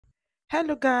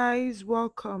Hello guys,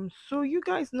 welcome. So you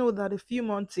guys know that a few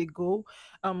months ago,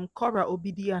 Korra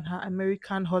Obidi and her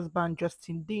American husband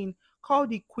Justin Dean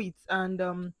called it quits, and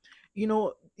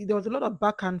there was a lot of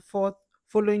back and forth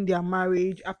following their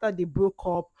marriage. After they broke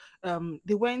up,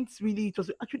 they went really. It was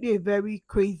actually a very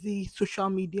crazy social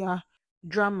media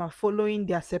drama following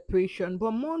their separation. But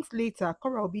months later,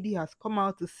 Korra Obidi has come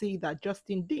out to say that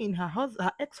Justin Dean, her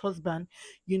ex-husband,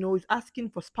 is asking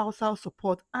for spousal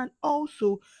support and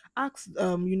also asked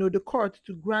the court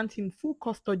to grant him full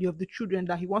custody of the children,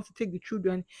 that he wants to take the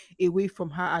children away from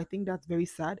her. I think that's very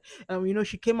sad.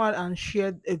 She came out and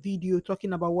shared a video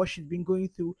talking about what she's been going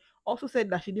through. Also said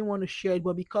that she didn't want to share it,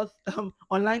 but because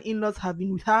online in-laws have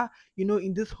been with her,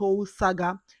 in this whole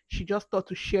saga, she just thought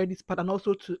to share this part and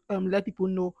also to let people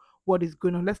know what is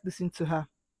going on. Let's listen to her.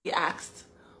 He asked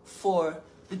for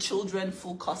the children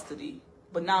full custody,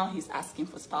 but now he's asking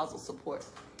for spousal support.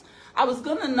 I was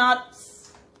gonna not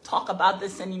talk about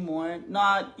this anymore,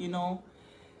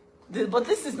 but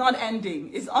this is not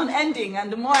ending. It's unending, and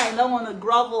the more I don't want to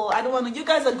grovel, I don't want to. You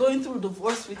guys are going through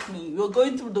divorce with me. You're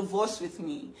going through divorce with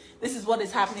me. This is what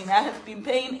is happening. I have been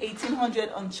paying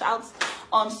 $1,800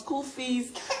 on school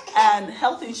fees and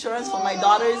health insurance for my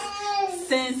daughters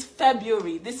since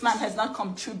February. This man has not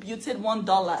contributed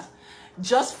 $1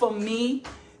 just for me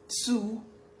to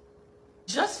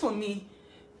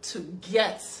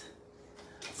get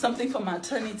something from my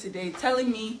attorney today, telling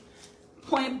me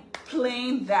point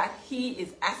plain that he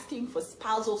is asking for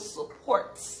spousal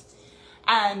support,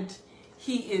 and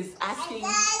he is asking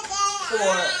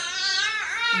for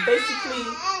basically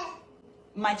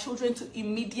my children to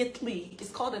immediately, it's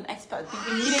called an expert, be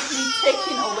immediately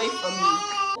taken away from me.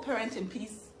 Co-parent in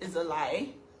peace is a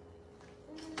lie.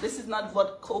 This is not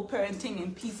what co-parenting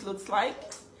in peace looks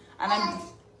like, and I'm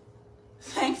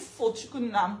thankful,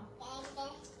 Chukunam.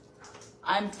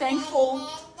 I'm thankful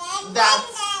that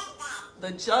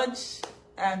the judge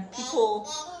and people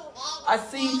are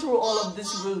seeing through all of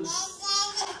this ruse.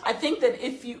 I think that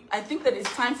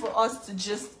it's time for us to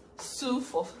just sue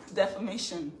for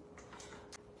defamation.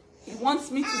 He wants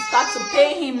me to start to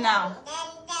pay him now.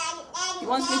 He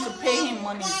wants me to pay him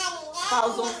money,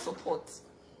 spousal support.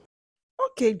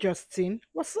 Okay, Justin,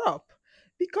 what's up?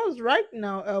 Because right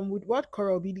now, with what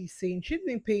Korra Obidi is saying, she's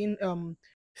been paying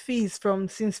fees from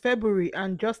since February,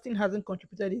 and Justin hasn't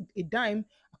contributed a dime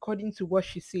according to what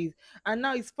she says. And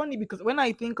now it's funny because when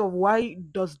I think of why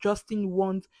does Justin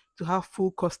want to have full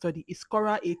custody, is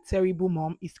Korra a terrible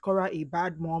mom? Is Korra a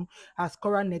bad mom? Has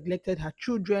Korra neglected her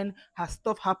children? Has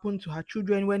stuff happened to her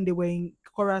children when they were in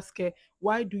Korra's care?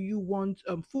 Why do you want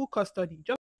full custody?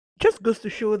 Just goes to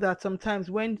show that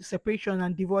sometimes when separation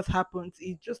and divorce happens,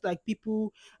 it's just like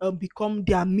people become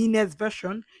their meanest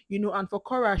version, and for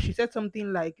Cora, she said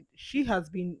something like she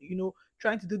has been,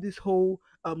 trying to do this whole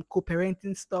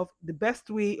co-parenting stuff the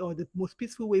best way or the most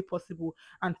peaceful way possible.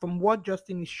 And from what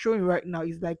Justin is showing right now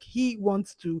is like he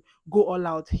wants to go all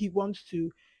out. He wants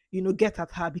to, get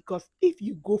at her, because if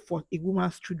you go for a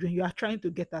woman's children, you are trying to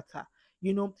get at her.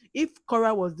 If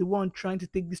Cora was the one trying to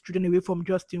take these children away from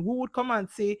Justin, who would come and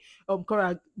say,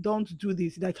 Cora, don't do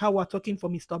this, like how we're talking for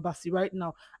Mr. Bassi right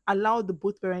now. Allow the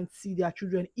both parents see their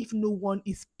children if no one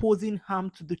is posing harm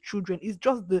to the children. It's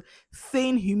just the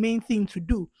sane, humane thing to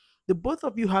do. The both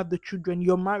of you have the children.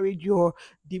 Your marriage, your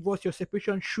divorce, your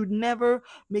separation should never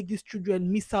make these children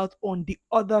miss out on the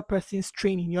other person's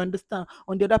training. You understand?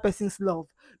 On the other person's love,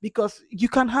 because you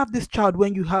can have this child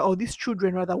when you have, or these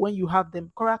children rather, when you have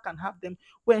them. Cora can have them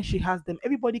when she has them.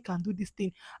 Everybody can do this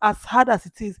thing as hard as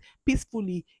it is,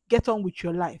 peacefully get on with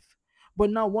your life. But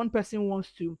now one person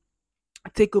wants to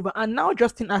take over, and now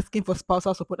Justin asking for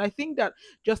spousal support. I think that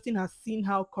Justin has seen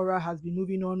how Cora has been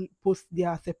moving on post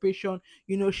their separation.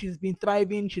 She's been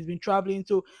thriving, she's been traveling.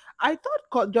 So I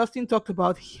thought Justin talked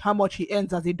about how much he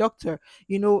earns as a doctor.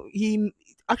 He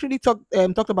actually talked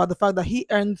about the fact that he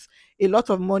earns a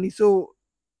lot of money. So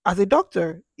as a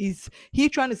doctor, is he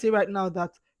trying to say right now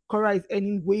that Cora is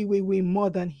earning way, way, way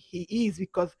more than he is,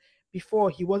 because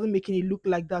before he wasn't making it look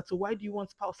like that? So why do you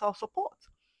want spousal support?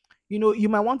 You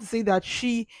might want to say that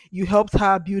you helped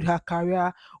her build her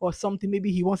career or something.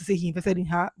 Maybe he wants to say he invested in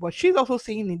her, but she's also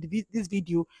saying in this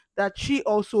video that she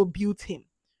also built him.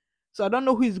 So I don't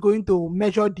know who is going to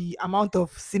measure the amount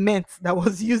of cement that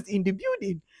was used in the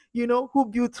building. Who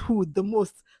built who the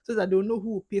most, so that they'll know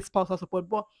who will pay spousal support.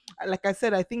 But like I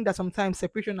said, I think that sometimes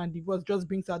separation and divorce just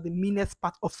brings out the meanest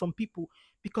part of some people.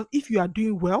 Because if you are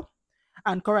doing well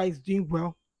and Cora is doing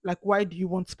well, like why do you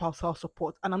want spousal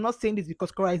support? And I'm not saying this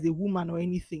because Cora is a woman or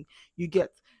anything. You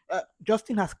get,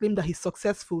 Justin has claimed that he's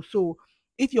successful. So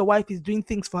if your wife is doing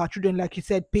things for her children, like you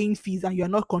said, paying fees, and you're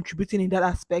not contributing in that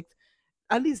aspect,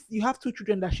 at least you have two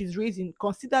children that she's raising.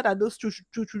 Consider that those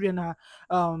two children are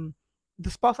um the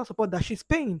spousal support that she's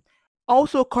paying.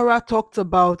 Also, Cora talked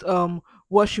about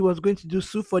what she was going to do,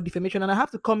 sue for defamation. And I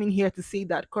have to come in here to say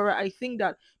that, Cora, I think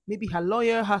that maybe her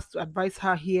lawyer has to advise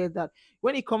her here that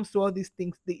when it comes to all these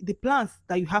things, the plans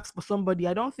that you have for somebody,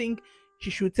 I don't think she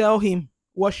should tell him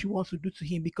what she wants to do to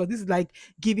him, because this is like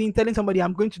telling somebody,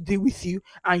 I'm going to deal with you,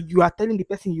 and you are telling the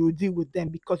person you will deal with them,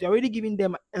 because you're already giving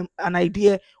them an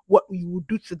idea what you will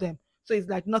do to them. So it's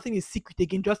like nothing is secret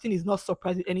again. Justin is not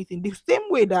surprised with anything. The same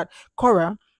way that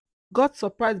Cora got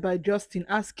surprised by Justin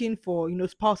asking for,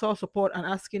 spousal support and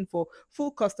asking for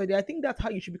full custody. I think that's how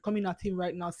you should be coming at him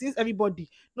right now. Since everybody,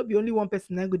 not be only one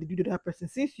person then going to do to that person.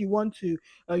 Since you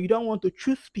don't want to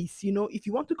choose peace. If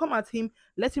you want to come at him,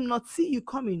 let him not see you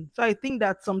coming. So I think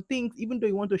that some things, even though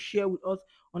you want to share with us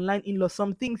online in law,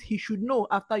 some things he should know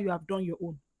after you have done your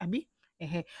own. Abi?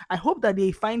 I hope that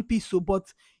they find peace. So, but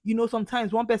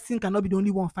sometimes one person cannot be the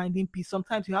only one finding peace.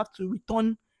 Sometimes you have to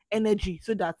return energy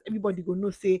so that everybody go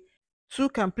know say two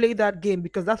can play that game,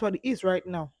 because that's what it is right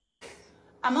now.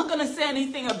 I'm not going to say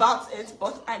anything about it,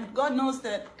 but God knows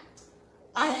that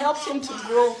I helped him to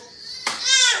grow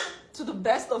to the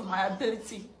best of my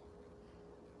ability.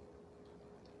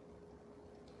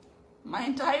 My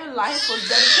entire life was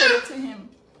dedicated to him.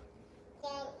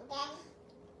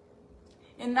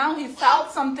 And now he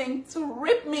found something to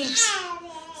rip me,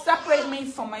 separate me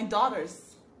from my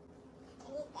daughters.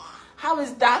 How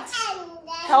is that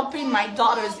helping my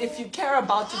daughters? If you care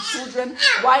about the children,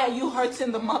 why are you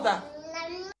hurting the mother?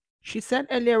 She said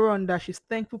earlier on that she's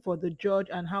thankful for the judge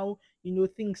and how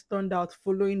things turned out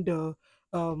following the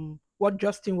what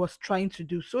Justin was trying to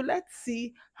do. So let's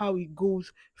see how it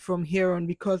goes from here on,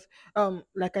 because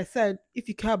like I said, if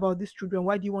you care about these children,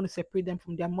 why do you want to separate them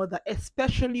from their mother,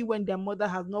 especially when their mother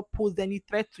has not posed any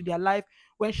threat to their life,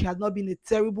 when she has not been a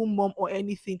terrible mom or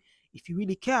anything? If you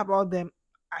really care about them,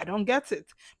 I don't get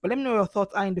it. But let me know your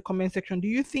thoughts are in the comment section. Do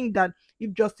you think that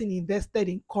if Justin invested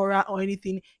in Cora or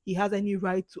anything, he has any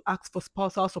right to ask for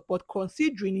spousal support,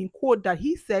 considering in quote that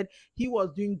he said he was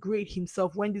doing great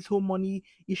himself when this whole money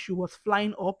issue was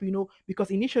flying up,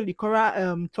 because initially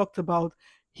Cora talked about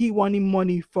he wanting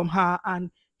money from her,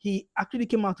 and he actually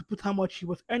came out to put how much he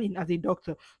was earning as a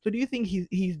doctor. So do you think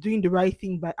he's doing the right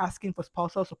thing by asking for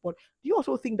spousal support? Do you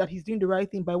also think that he's doing the right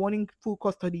thing by wanting full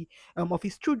custody of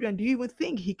his children? Do you even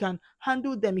think he can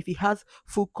handle them if he has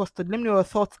full custody? Let me know your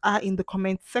thoughts are in the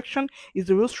comment section. Is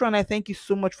the Rooster, and I thank you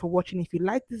so much for watching. If you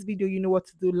like this video, you know what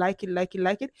to do. Like it, like it,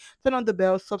 like it. Turn on the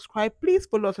bell, subscribe. Please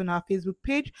follow us on our Facebook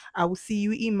page. I will see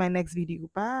you in my next video.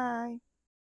 Bye.